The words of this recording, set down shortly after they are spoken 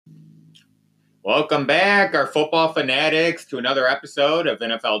Welcome back, our football fanatics, to another episode of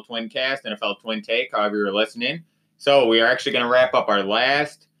NFL Twincast, NFL Twin Take, however you're listening. So we are actually going to wrap up our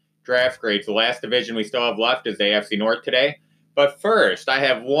last draft grades. The last division we still have left is the AFC North today. But first, I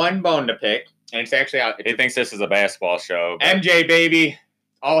have one bone to pick, and it's actually out. He thinks this is a basketball show. MJ, baby.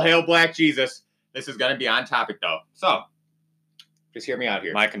 All hail Black Jesus. This is going to be on topic, though. So, just hear me out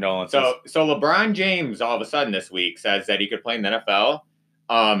here. My condolences. So LeBron James, all of a sudden this week, says that he could play in the NFL.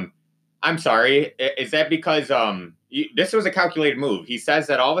 I'm sorry. Is that because this was a calculated move? He says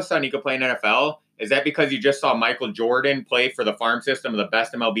that all of a sudden he could play in NFL. Is that because you just saw Michael Jordan play for the farm system of the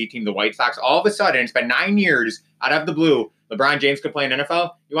best MLB team, the White Sox? All of a sudden, it's been 9 years out of the blue, LeBron James could play in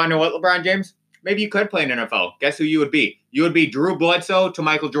NFL. You want to know what, LeBron James? Maybe you could play in NFL. Guess who you would be? You would be Drew Bledsoe to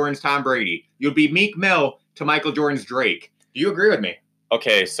Michael Jordan's Tom Brady. You would be Meek Mill to Michael Jordan's Drake. Do you agree with me?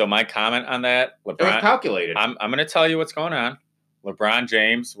 Okay, so my comment on that, LeBron. It was calculated. I'm going to tell you what's going on. LeBron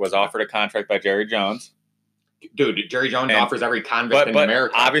James was offered a contract by Jerry Jones. Dude, Jerry Jones offers every convict in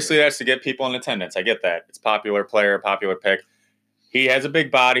America. Obviously, that's to get people in attendance. I get that. It's popular player, popular pick. He has a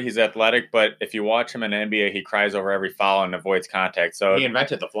big body. He's athletic, but if you watch him in the NBA, he cries over every foul and avoids contact. So he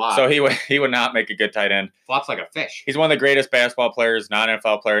invented the flop. So he would not make a good tight end. Flops like a fish. He's one of the greatest basketball players,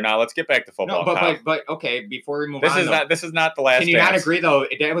 non-NFL player. Now let's get back to football. No, but okay. Before we move this on, this is not the last. Can you not agree though?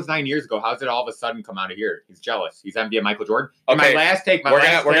 That was 9 years ago. How's it all of a sudden come out of here? He's jealous. He's envy of Michael Jordan. Okay, my last take. We're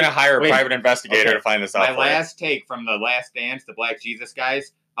gonna hire a private investigator to find this out. My last take from the Last Dance, the Black Jesus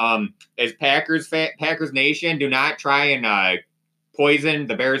guys, is Packers Nation. Do not try and poison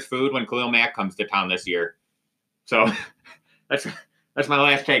the Bears' food when Khalil Mack comes to town this year. So that's my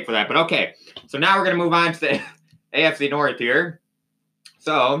last take for that. But okay, so now we're gonna move on to the AFC North here.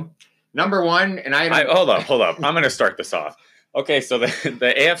 So number one, and hold up. I'm gonna start this off. Okay, so the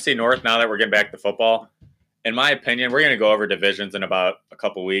AFC North. Now that we're getting back to football, in my opinion, we're gonna go over divisions in about a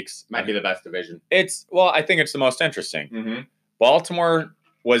couple weeks. Might be the best division. I think it's the most interesting. Mm-hmm. Baltimore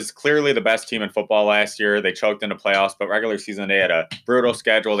was clearly the best team in football last year. They choked in the playoffs, but regular season they had a brutal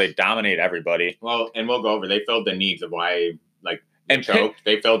schedule. They dominate everybody. Well, and we'll go over. They filled the needs of why, they choked.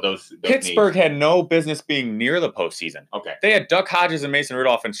 They filled those Pittsburgh needs. had no business being near the postseason. Okay. They had Duck Hodges and Mason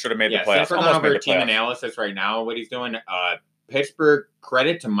Rudolph and should have made the playoffs. Since we're going over team analysis right now, what he's doing, Pittsburgh,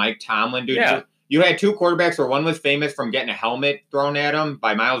 credit to Mike Tomlin, dude. Yeah. You had two quarterbacks where one was famous from getting a helmet thrown at him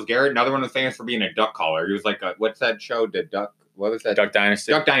by Myles Garrett. Another one was famous for being a duck caller. He was like, what's that show? What was that? Duck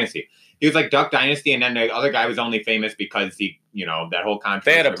Dynasty. Duck Dynasty. He was like Duck Dynasty, and then the other guy was only famous because he, that whole contract.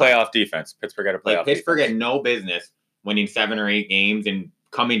 They had a playoff defense. Pittsburgh had a playoff defense. Pittsburgh had no business winning 7 or 8 games and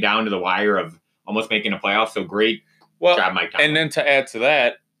coming down to the wire of almost making a playoff. So great job, Mike Tomlin. And then to add to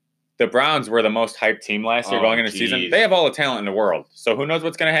that, the Browns were the most hyped team last year going into the season. They have all the talent in the world. So who knows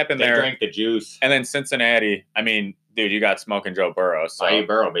what's going to happen there. They drank the juice. And then Cincinnati, I mean, dude, you got smoking Joe Burrow. So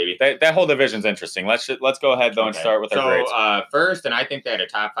Burrow, baby. That whole division's interesting. Let's go ahead, though, and start with our grades. So, first, and I think they had a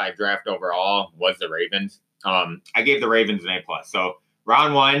top 5 draft overall, was the Ravens. I gave the Ravens an A+. So,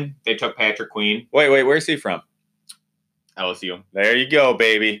 round 1, they took Patrick Queen. Wait, where's he from? LSU. There you go,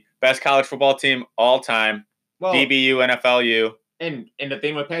 baby. Best college football team all time. Well, DBU, NFLU. And the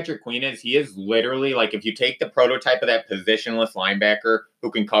thing with Patrick Queen is he is literally, if you take the prototype of that positionless linebacker who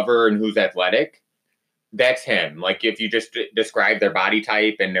can cover and who's athletic, that's him. If you just describe their body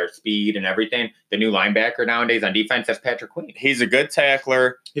type and their speed and everything, the new linebacker nowadays on defense, that's Patrick Queen. He's a good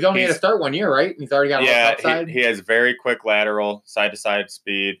tackler. He's only had to start 1 year, right? He's already got a little upside. He has very quick lateral, side-to-side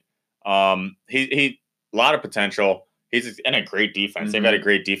speed. He a lot of potential. He's in a great defense. Mm-hmm. They've had a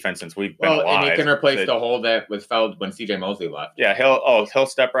great defense since we've been alive. And he can replace the hole that was felled when C.J. Mosley left. Yeah, he'll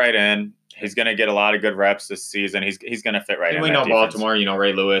step right in. He's going to get a lot of good reps this season. He's going to fit right in. And we know Baltimore,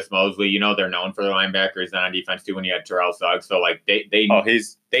 Ray Lewis, Mosley, they're known for their linebackers. Then on defense, too, when you had Terrell Suggs. So,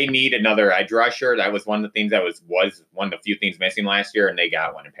 they need another edge rusher. That was one of the things that was one of the few things missing last year, and they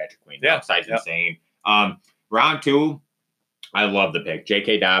got one in Patrick Queen. Yeah. Upside's insane. Round 2, I love the pick.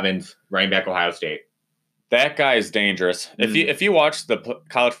 J.K. Dobbins, running back, Ohio State. That guy is dangerous. Mm-hmm. If you watch the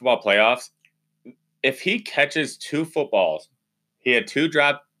college football playoffs, if he catches 2 footballs, he had 2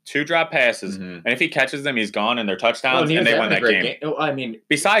 drop passes, and if he catches them, he's gone and they're touchdowns, and they won that game. I mean,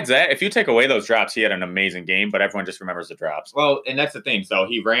 besides that, if you take away those drops, he had an amazing game, but everyone just remembers the drops. Well, and that's the thing. So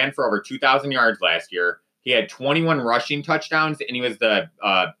he ran for over 2,000 yards last year. He had 21 rushing touchdowns, and he was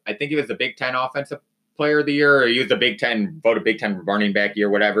I think he was the Big Ten Offensive Player of the Year, or he was the Big Ten, voted Big Ten running back year,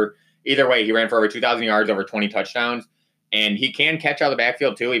 whatever. Either way, he ran for over 2,000 yards, over 20 touchdowns, and he can catch out of the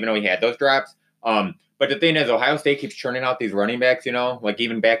backfield too, even though he had those drops. But the thing is, Ohio State keeps churning out these running backs,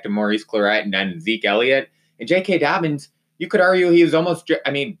 even back to Maurice Clarett and then Zeke Elliott. And J.K. Dobbins, you could argue he was almost,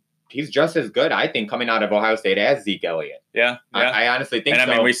 he's just as good, I think, coming out of Ohio State as Zeke Elliott. Yeah. I honestly think so.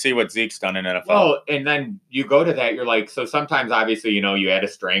 And I mean, we see what Zeke's done in NFL. Well, and then you go to that, you're like, so sometimes obviously, you add a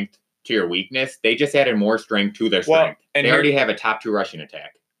strength to your weakness. They just added more strength to their strength. And they already have a top 2 rushing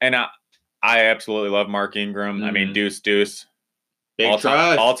attack. And I absolutely love Mark Ingram. I mean, Deuce. Big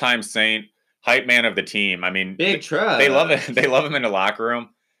trust. All-time Saint, hype man of the team. I mean, big trust. They love it. They love him in the locker room.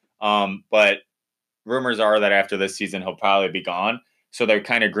 But rumors are that after this season, he'll probably be gone. So they're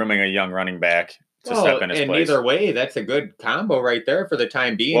kind of grooming a young running back to step in his place. Either way, that's a good combo right there for the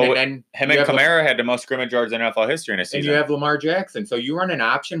time being. Well, and then him and Kamara had the most scrimmage yards in NFL history in a season. And you have Lamar Jackson. So you run an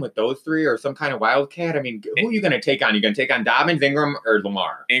option with those 3 or some kind of wildcat. I mean, who are you going to take on? You going to take on Dobbins, Ingram, or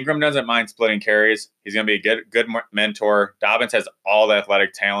Lamar? Ingram doesn't mind splitting carries. He's going to be a good mentor. Dobbins has all the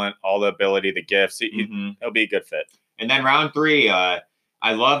athletic talent, all the ability, the gifts. He'll be a good fit. And then round 3, I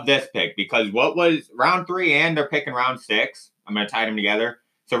love this pick because what was round 3 and they're picking round 6. I'm going to tie them together.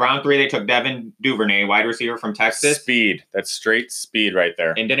 So round 3, they took Devin Duvernay, wide receiver from Texas. Speed. That's straight speed right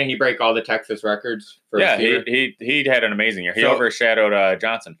there. And didn't he break all the Texas records? He had an amazing year. He overshadowed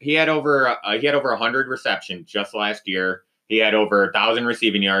Johnson. He had over 100 receptions just last year. He had over 1,000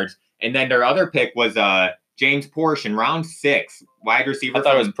 receiving yards. And then their other pick was James Porsche in round 6, wide receiver. I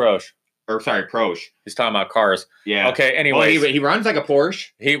thought it was Proche. Proche. He's talking about cars. Yeah. Okay. Anyway, he runs like a Porsche.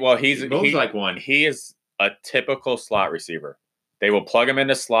 He moves like one. He is a typical slot receiver. They will plug him in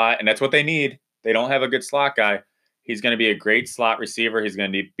the slot, and that's what they need. They don't have a good slot guy. He's going to be a great slot receiver. He's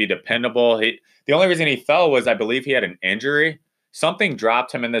going to be dependable. The only reason he fell was, I believe, he had an injury. Something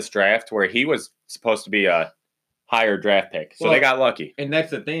dropped him in this draft where he was supposed to be a higher draft pick. So they got lucky. And that's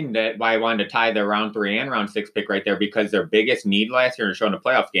the thing that why I wanted to tie the round 3 and round 6 pick right there, because their biggest need last year to show in the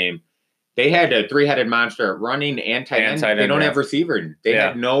playoff game, they had a 3-headed monster running and tight end. They don't have receiver. They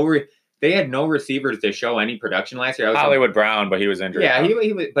had no receivers to show any production last year. Hollywood Brown, but he was injured. Yeah,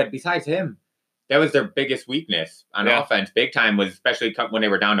 he was. But besides him, that was their biggest weakness on offense. Big time was especially when they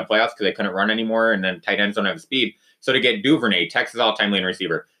were down to playoffs because they couldn't run anymore, and then tight ends don't have speed. So to get Duvernay, Texas all-time leading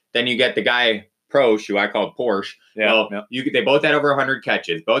receiver, then you get the guy Proche, who I called Porsche. They both had over 100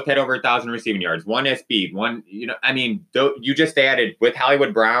 catches, both had over 1,000 receiving yards. One has speed, one, you just added with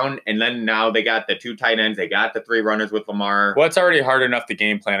Hollywood Brown, and then now they got the 2 tight ends, they got the 3 runners with Lamar. Well, it's already hard enough to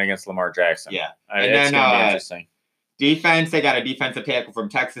game plan against Lamar Jackson. Yeah, and it's going to be interesting. Defense, they got a defensive tackle from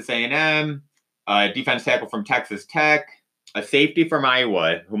Texas A&M, a defensive tackle from Texas Tech, a safety from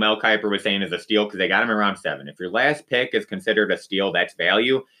Iowa, who Mel Kiper was saying is a steal because they got him in round 7. If your last pick is considered a steal, that's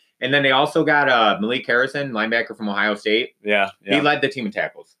value. And then they also got Malik Harrison, linebacker from Ohio State. Yeah. He led the team in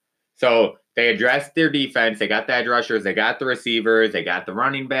tackles. So they addressed their defense. They got the edge rushers. They got the receivers. They got the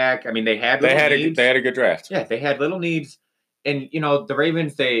running back. I mean, they had needs. They had a good draft. Yeah, they had little needs. And, the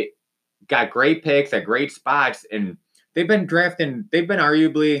Ravens, they got great picks at great spots. And they've been drafting. They've been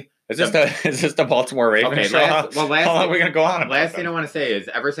arguably. Is this the Baltimore Ravens show? How long are we going to go on about Last thing I want to say is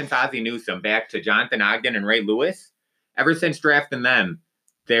ever since Ozzie Newsome back to Jonathan Ogden and Ray Lewis, ever since drafting them,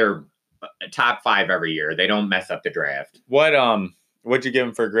 they're top 5 every year. They don't mess up the draft. What'd you give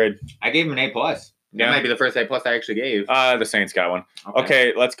him for a grade? I gave him an A+. That might be the first A+ I actually gave. The Saints got one.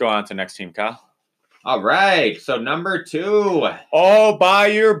 Okay, let's go on to next team, Kyle. All right, so number 2. Oh, buy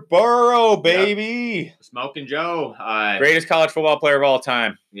your Burrow, baby. Yep. Smoking Joe. Greatest college football player of all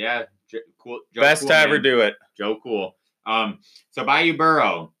time. Yeah. Cool. Joe Best to ever do it. Joe Cool. So Bayou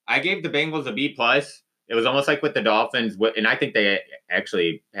Burrow. I gave the Bengals a B+. It was almost like with the Dolphins, and I think they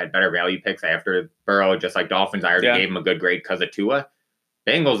actually had better value picks after Burrow, just like Dolphins. I already gave them a good grade because of Tua.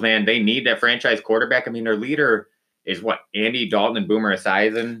 Bengals, man, they need that franchise quarterback. I mean, their leader is what? Andy Dalton and Boomer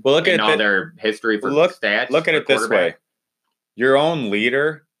Esiason. Well, look at all their history for stats. Look at it this way. Your own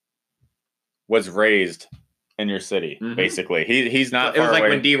leader was raised in your city, basically. He's not far away. It was like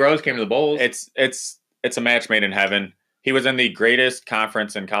when D Rose came to the Bulls. It's a match made in heaven. He was in the greatest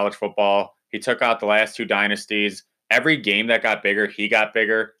conference in college football. He took out the last 2 dynasties. Every game that got bigger, he got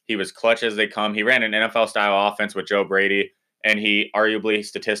bigger. He was clutch as they come. He ran an NFL-style offense with Joe Brady, and he arguably,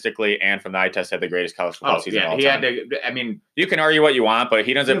 statistically, and from the eye test, had the greatest college football season of all time. You can argue what you want, but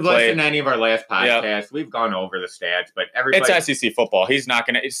he doesn't play. Listen to any of our last podcasts. We've gone over the stats, but everybody. It's SEC football. He's not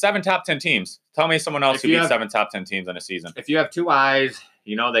going to. It's 7 top 10 teams. Tell me someone else who beat 7 top 10 teams in a season. If you have 2 eyes,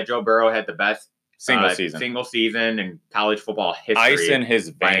 you know that Joe Burrow had the best single season in college football history. Ice in his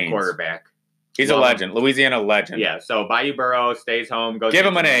veins. By a quarterback. He's a legend. Louisiana legend. Yeah, so Bayou Burrow stays home. Give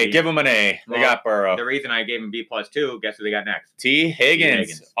him an A. Give him an A. They got Burrow. The reason I gave him B+ too, guess who they got next? T.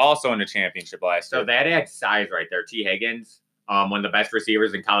 Higgins. Also in the championship last year. So that adds size right there. T. Higgins, one of the best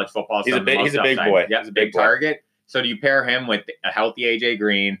receivers in college football. He's a big boy. Yep, he's a big target. So do you pair him with a healthy A.J.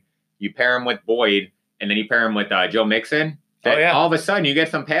 Green, you pair him with Boyd, and then you pair him with Joe Mixon? All of a sudden you get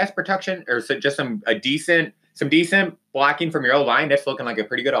some pass protection or just some decent blocking from your O-line. That's looking like a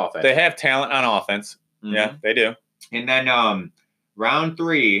pretty good offense. They have talent on offense. Mm-hmm. Yeah, they do. And then round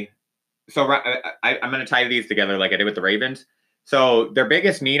 3. So I'm going to tie these together like I did with the Ravens. So their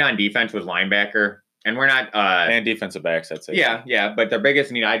biggest need on defense was linebacker, and we're not and defensive backs. I'd say. Yeah, but their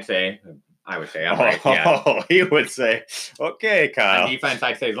biggest need, I would say, I'm right. Yeah. He would say, okay, Kyle. On defense,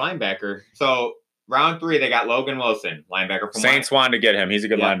 I'd say is linebacker. So round 3, they got Logan Wilson, linebacker from Saints wanted to get him. He's a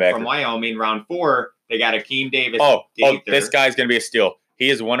good linebacker from Wyoming. Round 4, they got Akeem Davis. This guy's going to be a steal. He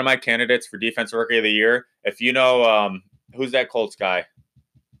is one of my candidates for Defensive Rookie of the Year. If you know, who's that Colts guy?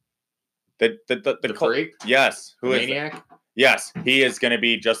 The freak? Yes. Who is Maniac? Yes, he is going to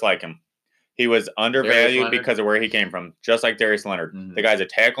be just like him. He was undervalued because of where he came from, just like Darius Leonard. Mm-hmm. The guy's a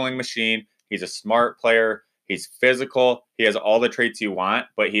tackling machine. He's a smart player. He's physical. He has all the traits you want,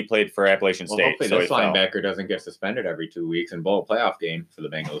 but he played for Appalachian State. Hopefully this linebacker doesn't get suspended every 2 weeks and bowl a playoff game for the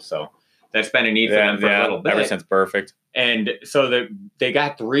Bengals. So that's been a need for them for a little bit. Ever since Perfect. And so they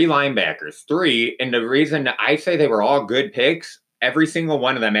got 3 linebackers. 3, and the reason I say they were all good picks, every single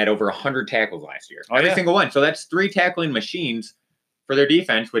one of them had over 100 tackles last year. Every single one. So that's 3 tackling machines for their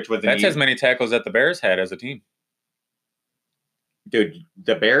defense, which was as many tackles that the Bears had as a team. Dude,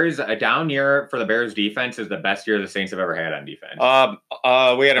 the Bears, a down year for the Bears defense is the best year the Saints have ever had on defense.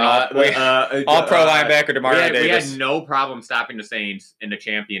 We had an all-pro linebacker, Demario Davis. We had no problem stopping the Saints in the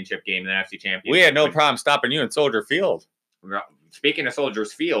championship game, the NFC Championship. We had no problem stopping you in Soldier Field. Speaking of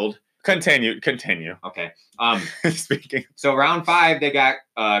Soldiers Field. Continue. Okay. Speaking. So round 5, they got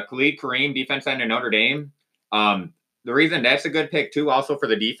Khalid Kareem, defense end of Notre Dame. The reason that's a good pick, too, also for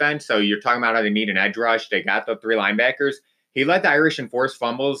the defense. So you're talking about how they need an edge rush. They got the 3 linebackers. He led the Irish in forced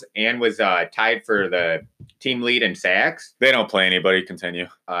fumbles and was tied for the team lead in sacks. They don't play anybody. Continue.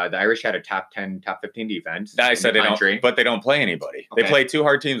 The Irish had a top 10, top 15 defense. I said they don't, but they don't play anybody. Okay. They play 2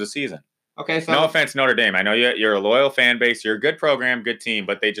 hard teams a season. Okay, so no offense, Notre Dame. I know you're a loyal fan base. You're a good program, good team,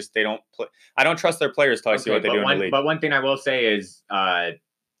 but they don't play. I don't trust their players till I see what they do in the league. But one thing I will say is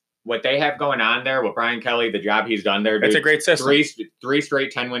what they have going on there with Brian Kelly, the job he's done there. It's a great system. 3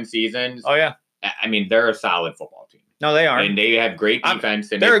 straight 10-win seasons. Oh yeah. I mean, they're a solid football team. No, they aren't. And they have great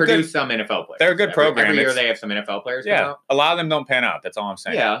defense, and they produce some NFL players. They're a good program. Every year they have some NFL players. Yeah, a lot of them don't pan out. That's all I'm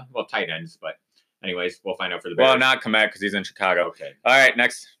saying. Yeah, well, tight ends, but anyways, we'll find out for the Bears. Well, not Komet because he's in Chicago. Okay. All right,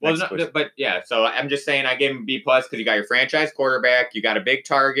 next. But yeah, so I'm just saying I gave him B+ because you got your franchise quarterback, you got a big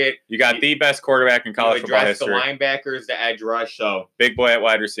target, you got the best quarterback in college football history. The linebackers, the edge rush, so big boy at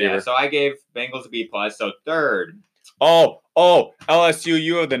wide receiver. Yeah, so I gave Bengals a B+. So third. Oh, LSU,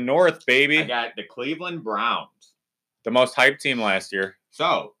 you of the North, baby. I got the Cleveland Browns. The most hyped team last year.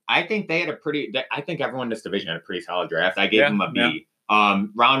 So I think they had I think everyone in this division had a pretty solid draft. I gave them a B. Yeah.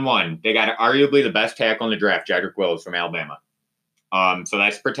 Round 1, they got arguably the best tackle in the draft, Jedrick Wills from Alabama. So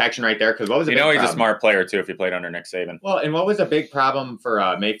that's protection right there. Because what was he's a smart player too if he played under Nick Saban. Well, and what was a big problem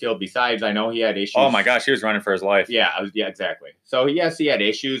for Mayfield besides I know he had issues. Oh my gosh, he was running for his life. Yeah, exactly. So yes, he had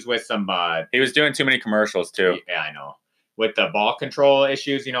issues with some. He was doing too many commercials too. Yeah, I know. With the ball control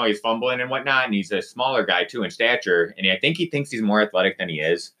issues, he's fumbling and whatnot, and he's a smaller guy too in stature, and I think he thinks he's more athletic than he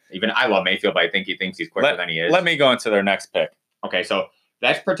is. Even I love Mayfield, but I think he thinks he's quicker than he is. Let me go into their next pick. Okay, so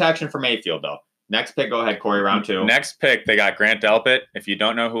that's protection for Mayfield, though. Next pick, go ahead, Corey, round 2. Next pick, they got Grant Delpit. If you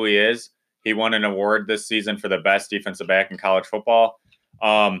don't know who he is, he won an award this season for the best defensive back in college football.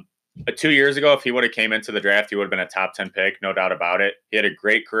 2 years ago, if he would have came into the draft, he would have been a top 10 pick, no doubt about it. He had a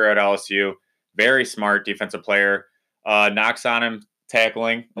great career at LSU, very smart defensive player. Knocks on him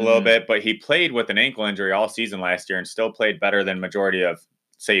tackling a little bit, but he played with an ankle injury all season last year and still played better than majority of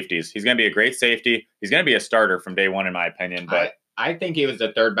safeties. He's going to be a great safety. He's going to be a starter from day one, in my opinion. But I think he was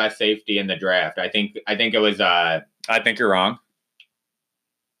the 3rd best safety in the draft. I think it was. I think you're wrong.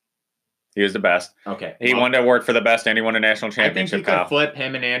 He was the best. Okay, he won the award for the best, and he won a national championship. I think he could flip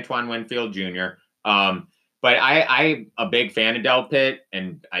him and Antoine Winfield Jr. But I'm a big fan of Delpit,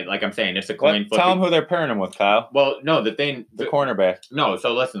 and like I'm saying, it's a coin flip. Tell him who they're pairing him with, Kyle. Well, no, the cornerback. No,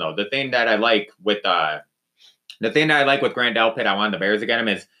 so listen though, the thing that I like with Grant Delpit, I wanted the Bears to get him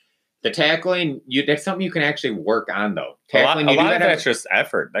is the tackling. That's something you can actually work on though. Tackling, a lot of that's just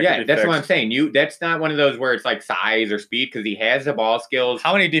effort. That's what I'm saying. That's not one of those where it's like size or speed because he has the ball skills.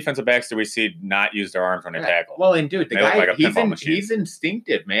 How many defensive backs do we see not use their arms when they tackle? Well, and dude, the guy he's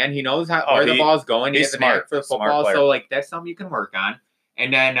instinctive, man. He knows where the ball's going. He has an eye for the football, so that's something you can work on.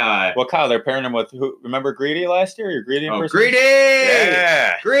 And then, Kyle, they're pairing him with who? Remember Greedy last year? You're Greedy. Greedy,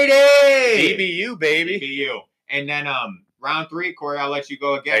 yeah, Greedy, DBU baby, DBU. And then, round 3, Corey, I'll let you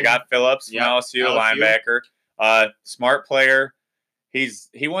go again. They got Phillips from LSU, linebacker. Smart player.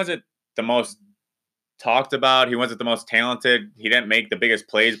 He wasn't the most talked about. He wasn't the most talented. He didn't make the biggest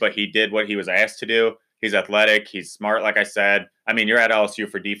plays, but he did what he was asked to do. He's athletic. He's smart, like I said. I mean, you're at LSU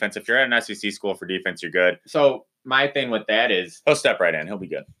for defense. If you're at an SEC school for defense, you're good. So my thing with that is he'll step right in. He'll be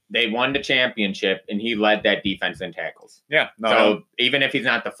good. They won the championship, and he led that defense in tackles. Yeah. So even if he's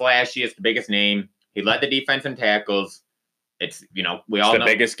not the flashiest, the biggest name, he led the defense in tackles. It's, we all know the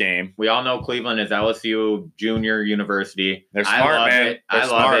biggest game. We all know Cleveland is LSU Junior University. They're smart, man. I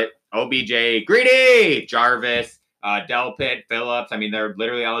love it. OBJ, Greedy, Jarvis, Delpit, Phillips. I mean, they're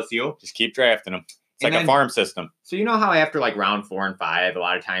literally LSU. Just keep drafting them. It's like a farm system. So you know how after like round 4 and 5, a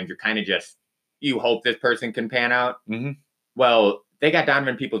lot of times you're kind of just, you hope this person can pan out. Mm-hmm. Well, they got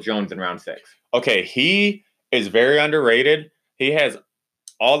Donovan Peoples-Jones in round 6. Okay, he is very underrated. He has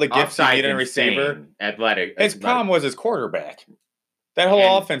all the gifts you need in a receiver. Athletic. His problem was his quarterback. That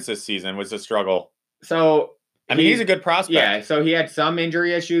whole offense this season was a struggle. So I mean, he's a good prospect. Yeah, so he had some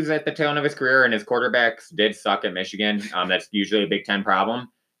injury issues at the tail end of his career, and his quarterbacks did suck at Michigan. That's usually a Big Ten problem.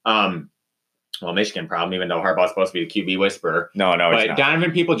 Well, Michigan problem, even though Harbaugh's supposed to be the QB whisperer. No, but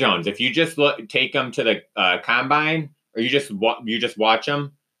Donovan Peoples-Jones, if you just take him to the combine, or you just watch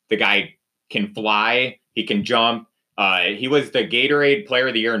him, the guy can fly, he can jump. He was the Gatorade Player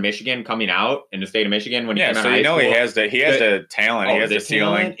of the Year in Michigan coming out in the state of Michigan when he came out of high school. he has the talent. He has the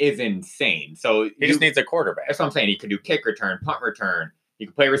ceiling. Talent is insane. So he just needs a quarterback. That's what I'm saying. He could do kick return, punt return. He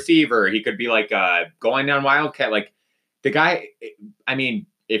could play receiver. He could be like going down Wildcat. Like the guy. I mean,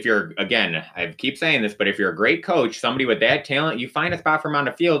 if you're I keep saying this, but if you're a great coach, somebody with that talent, you find a spot for him on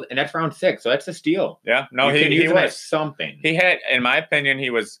the field, and that's round 6. So that's a steal. Yeah. No, he was something. He had, in my opinion, he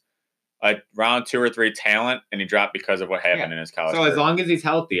was a round 2 or 3 talent, and he dropped because of what happened in his college career. As long as he's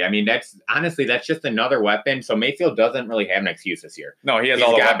healthy, I mean, that's just another weapon. So Mayfield doesn't really have an excuse this year. No, he's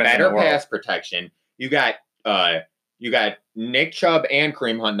all the weapons better in the world. Pass protection. You got Nick Chubb and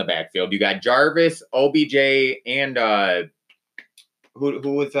Kareem Hunt in the backfield. You got Jarvis, OBJ, and who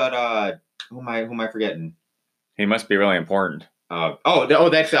was that? Who am I forgetting? He must be really important.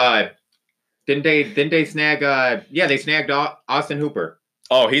 That's didn't they snag? They snagged Austin Hooper.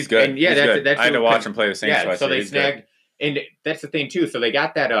 Oh, he's good. And he's good. I had to watch him play the Saints. Yeah, so they snagged, and that's the thing too. So they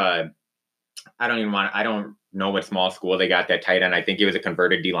got that. I don't know what small school they got that tight end. I think he was a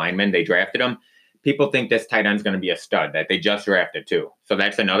converted D lineman. They drafted him. People think this tight end's going to be a stud that they just drafted too. So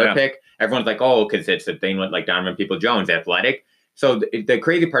that's another pick. Everyone's like, oh, because it's a thing with like Donovan Peoples-Jones, athletic. So the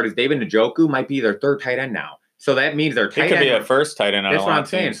crazy part is David Njoku might be their 3rd tight end now. So that means their tight end. He could be a first tight end. That's what I'm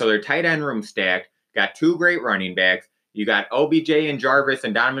saying. So their tight end room stacked. Got 2 great running backs. You got OBJ and Jarvis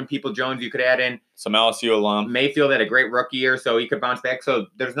and Donovan Peoples-Jones you could add in. Some LSU alum. Mayfield had a great rookie year, so he could bounce back. So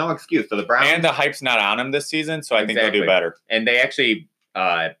there's no excuse. So the Browns. And the hype's not on him this season, so I think they'll do better. And they actually,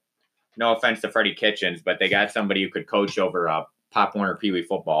 no offense to Freddie Kitchens, but they got somebody who could coach over Pop Warner Pee Wee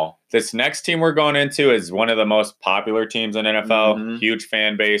football. This next team we're going into is one of the most popular teams in NFL. Mm-hmm. Huge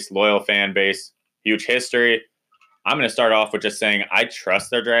fan base, loyal fan base, huge history. I'm going to start off with just saying I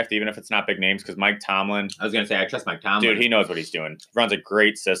trust their draft, even if it's not big names, because Mike Tomlin. I was going to say I trust Mike Tomlin. Dude, he knows what he's doing. Runs a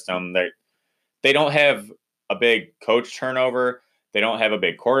great system. They don't have a big coach turnover. They don't have a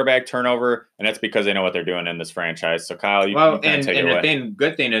big quarterback turnover, and that's because they know what they're doing in this franchise. So, Kyle, you can take it away. The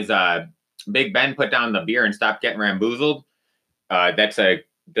good thing is Big Ben put down the beer and stopped getting ramboozled. That's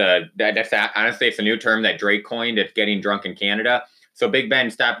honestly, it's a new term that Drake coined. It's getting drunk in Canada. So Big Ben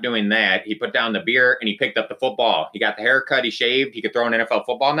stopped doing that. He put down the beer and he picked up the football. He got the haircut. He shaved. He could throw an NFL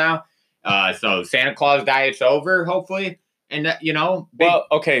football now. So Santa Claus diet's over, hopefully. And,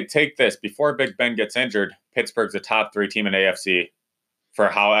 okay, take this. Before Big Ben gets injured, Pittsburgh's a top 3 team in AFC for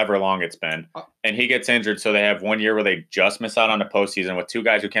however long it's been. And he gets injured, so they have 1 year where they just miss out on the postseason with 2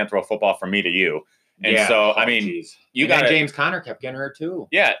 guys who can't throw a football from me to you. And you got James Conner kept getting hurt too.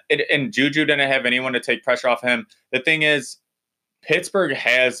 Yeah, and Juju didn't have anyone to take pressure off him. The thing is, Pittsburgh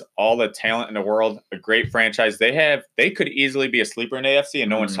has all the talent in the world, a great franchise. They could easily be a sleeper in AFC, and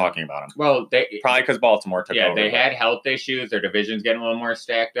no one's talking about them. Well, probably because Baltimore took over. Yeah, they had health issues. Their division's getting a little more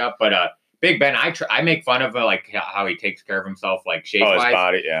stacked up. But Big Ben, I make fun of like how he takes care of himself, like shape-wise. His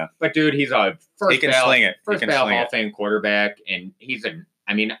body, yeah. But dude, he's a first ballot Hall of Fame quarterback, and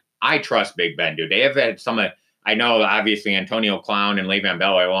I trust Big Ben, dude. They have had I know, obviously, Antonio Clown and Le'Veon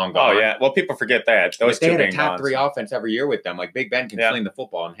Bell are long gone. Oh, yeah. Well, people forget that. They had a top 3 offense every year with them. Like, Big Ben can sling the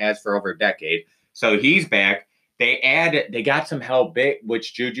football and has for over a decade. So he's back. They got some help,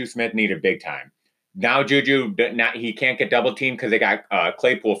 which Juju Smith needed big time. Now Juju, he can't get double teamed because they got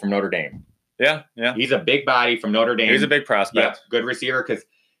Claypool from Notre Dame. Yeah. He's a big body from Notre Dame. He's a big prospect. Yeah, good receiver because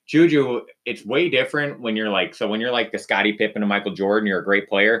Juju, it's way different when you're like the Scottie Pippen and Michael Jordan, you're a great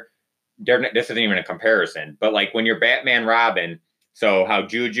player. This isn't even a comparison, but like when you're Batman Robin, So how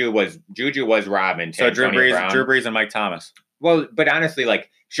Juju was Robin. So Drew Antonio Brees, Brown. and Mike Thomas. Well, but honestly,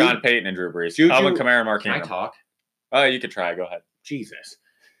 like Sean Payton and Drew Brees. Juju, Alvin Kamara, Mark Can I Ingram. talk? Oh, you could try. Go ahead. Jesus.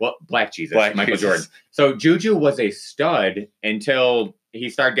 Well, Black Jesus. Black Michael Jesus. Jordan. So Juju was a stud until he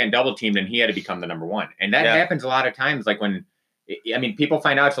started getting double teamed and he had to become the number one. And that happens a lot of times. Like when, I mean, people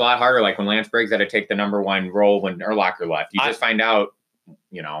find out it's a lot harder. Like when Lance Briggs had to take the number one role when Urlacher left. You just find out,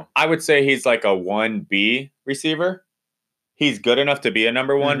 you know. I would say he's like a 1B receiver. He's good enough to be a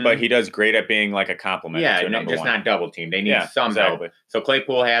number one, but he does great at being like a compliment. Yeah, to a number just one. not double team. They need some help. So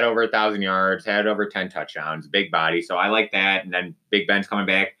Claypool had over 1,000 yards, had over 10 touchdowns, big body. So I like that. And then Big Ben's coming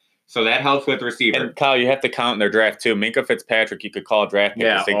back. So that helps with receiver. And Kyle, you have to count in their draft too. Minkah Fitzpatrick, you could call a draft pick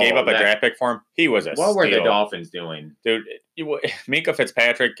because they gave up a draft pick for him. He was a What steal. were the Dolphins doing? Dude, Minkah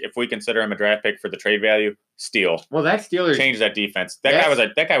Fitzpatrick, if we consider him a draft pick for the trade value, steal. Well, that Steelers change that defense. He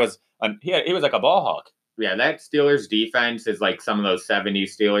was like a ball hawk. Yeah, that Steelers defense is like some of those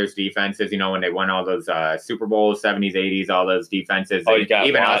 70s Steelers defenses, you know, when they won all those Super Bowls, 70s, 80s, all those defenses. Oh, you got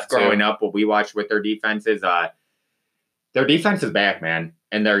even Watt us growing too. up, what we watched with their defenses, their defense is back, man.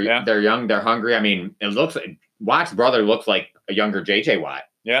 And they're young, they're hungry. I mean, it looks like Watt's brother looks like a younger JJ Watt.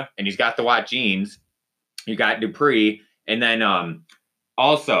 Yeah. And he's got the Watt genes. You got Dupree. And then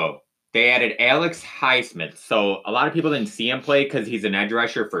also they added Alex Highsmith. So a lot of people didn't see him play because he's an edge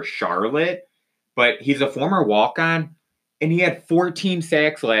rusher for Charlotte. But he's a former walk-on, and he had 14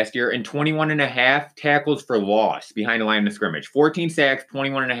 sacks last year and 21 and a half tackles for loss behind the line of scrimmage. 14 sacks,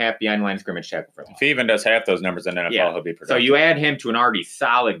 21 and a half behind the line of scrimmage tackle for loss. If he even does half those numbers in NFL, he'll be productive. So you add him to an already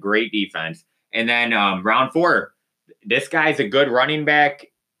solid, great defense. And then round 4, this guy's a good running back.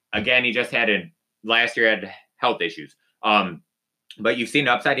 Again, he just last year had health issues. But you've seen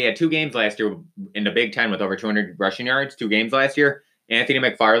the upside. He had 2 games last year in the Big Ten with over 200 rushing yards, 2 games last year. Anthony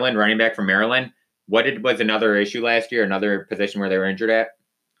McFarland, running back from Maryland. Was another issue last year, another position where they were injured at?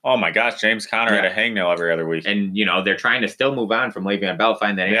 Oh, my gosh. James Conner had a hangnail every other week. And, you know, they're trying to still move on from Le'Veon Bell,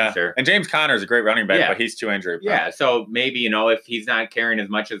 find that answer. And James Conner is a great running back, but he's too injury prone. Yeah, so maybe, you know, if he's not carrying as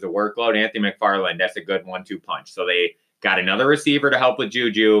much as the workload, Anthony McFarland, that's a good 1-2 punch. So they got another receiver to help with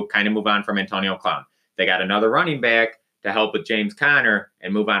Juju, kind of move on from Antonio Clown. They got another running back to help with James Conner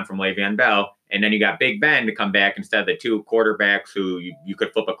and move on from Le'Veon Bell. And then you got Big Ben to come back instead of the 2 quarterbacks who you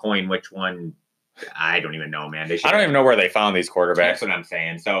could flip a coin which one. I don't even know, man. I don't even know where they found these quarterbacks. That's what I'm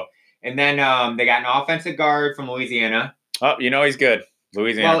saying. So, and then they got an offensive guard from Louisiana. Oh, you know he's good.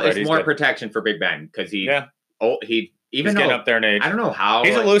 Louisiana. Well, it's more protection for Big Ben because he's getting up there in age. I don't know how.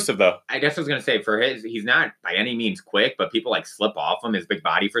 He's elusive though. I guess I was gonna say he's not by any means quick, but people like slip off him, his big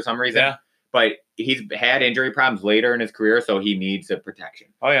body for some reason. Yeah. But he's had injury problems later in his career, so he needs a protection.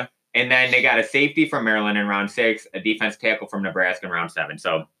 Oh yeah. And then they got a safety from Maryland in round 6, a defense tackle from Nebraska in round 7.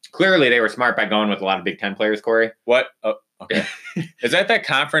 So clearly they were smart by going with a lot of Big Ten players, Corey. What? Oh, okay. Is that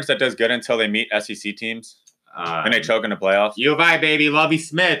conference that does good until they meet SEC teams? And they choke in the playoffs? U of I, baby. Lovie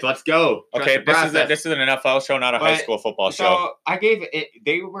Smith. Let's go. Okay, this is an NFL show, not a high school football show. So I gave it,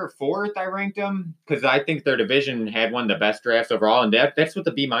 they were 4th, I ranked them, because I think their division had one of the best drafts overall, and that's with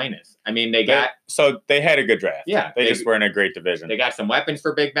the B-. I mean, they had a good draft. Yeah. They just were in a great division. They got some weapons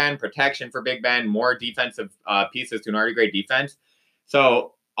for Big Ben, protection for Big Ben, more defensive pieces to an already great defense.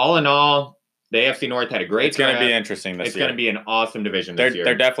 So all in all, the AFC North had a great It's going to be interesting this year. It's going to be an awesome division this year.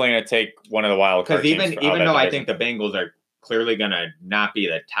 They're definitely going to take one of the wild card teams. Because even though I think the Bengals are clearly going to not be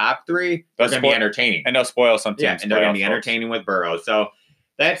the top 3, they're going to be entertaining. And they'll spoil some teams. Yeah, and they're going to be entertaining with Burrow. So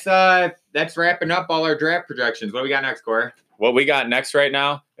that's wrapping up all our draft projections. What do we got next, Corey? What we got next right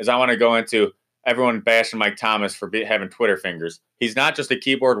now is I want to go into everyone bashing Mike Thomas for having Twitter fingers. He's not just a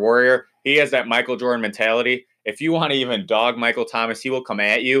keyboard warrior. He has that Michael Jordan mentality. If you want to even dog Michael Thomas, he will come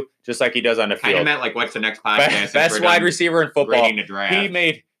at you just like he does on the field. I kind of meant like, what's the next podcast? Best wide receiver in football. The draft.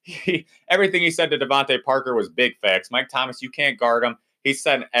 Everything he said to Devontae Parker was big facts. Mike Thomas, you can't guard him. He's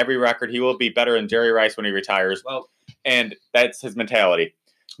set every record. He will be better than Jerry Rice when he retires. Well, and that's his mentality.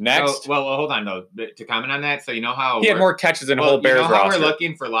 Next. Well, hold on, though. To comment on that, so you know how he had more catches than whole Bears roster. How we're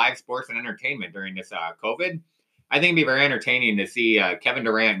looking for live sports and entertainment during this COVID? I think it'd be very entertaining to see Kevin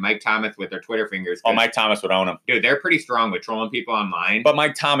Durant and Mike Thomas with their Twitter fingers. Oh, Mike Thomas would own him. Dude, they're pretty strong with trolling people online. But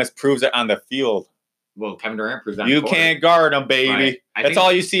Mike Thomas proves it on the field. Well, Kevin Durant proves that. You can't guard him, baby. That's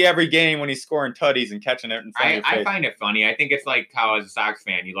all you see every game when he's scoring tutties and catching it in front of your face. I find it funny. I think it's like how, as a Sox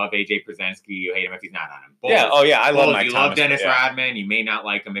fan, you love AJ Pierzynski, you hate him if he's not on him. Bulls, yeah, oh yeah, I love Mike Thomas. You love Dennis Rodman, you may not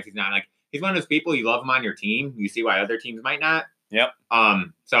like him if he's not like. He's one of those people, you love him on your team. You see why other teams might not. Yep.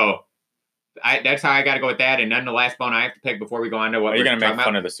 So that's how I got to go with that. And then the last bone I have to pick before we go on to what are you going to make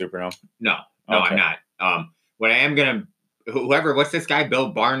fun of the Superdome? No, okay. I'm not. What I am going to, whoever, what's this guy,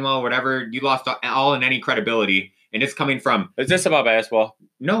 Bill Barnwell, whatever, you lost all in any credibility and it's coming from. Is this about basketball?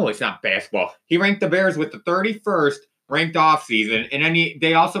 No, it's not basketball. He ranked the Bears with the 31st ranked offseason, and then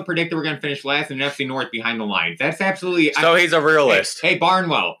they also predicted we're going to finish last in the NFC North behind the Lions. That's absolutely. So he's a realist. Hey,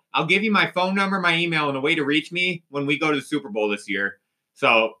 Barnwell, I'll give you my phone number, my email, and a way to reach me when we go to the Super Bowl this year.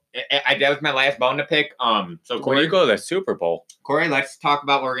 So that was my last bone to pick. So Corey, when you go to the Super Bowl, Corey, let's talk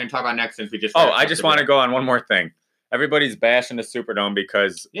about what we're going to talk about next. Since we just I just want to go on one more thing. Everybody's bashing the Superdome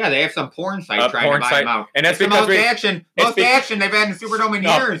because they have some porn site trying to buy them out, and that's because most action they've had in the Superdome in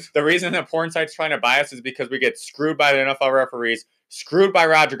years. The reason the porn site's trying to buy us is because we get screwed by the NFL referees, screwed by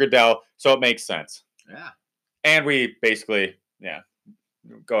Roger Goodell, so it makes sense. Yeah, and we basically,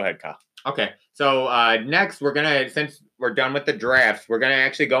 Go ahead, Kyle. Okay, so next since we're done with the drafts, we're gonna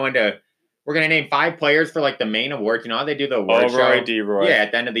actually go into. We're going to name 5 players for, like, the main awards. You know how they do the award show? D-Roy. Yeah,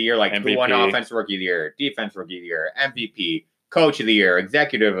 at the end of the year, like, MVP. who won Offensive Rookie of the Year, Defense Rookie of the Year, MVP, Coach of the Year,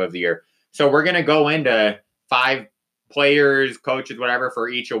 Executive of the Year. So we're going to go into 5 players, coaches, whatever, for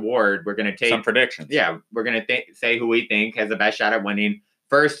each award. We're going to take some predictions. Yeah, we're going to say who we think has the best shot at winning.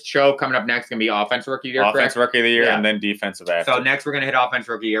 First show coming up next is going to be Offensive Rookie of the Year. Offensive Rookie of the Year, and then Defensive after. So next we're going to hit Offensive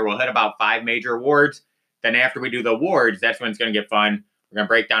Rookie of the Year. We'll hit about 5 major awards. Then after we do the awards, that's when it's going to get fun. We're going to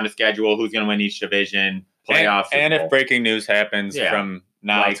break down the schedule, who's going to win each division, playoffs. And if breaking news happens from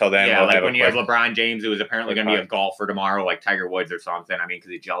now until then, we'll have when you have LeBron James, who is apparently going to be a golfer tomorrow, like Tiger Woods or something. I mean,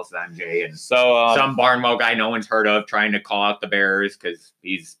 because he's jealous of MJ. And so some Barnwell guy no one's heard of trying to call out the Bears because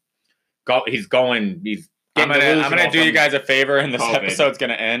he's going. I'm gonna do you guys a favor, and this episode's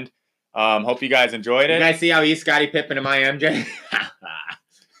going to end. Hope you guys enjoyed it. You guys see how he's Scottie Pippen to my MJ?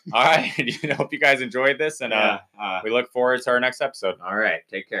 All right. Hope you guys enjoyed this, and we look forward to our next episode. All right.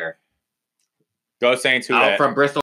 Take care. Go Saints. Out from Bristol.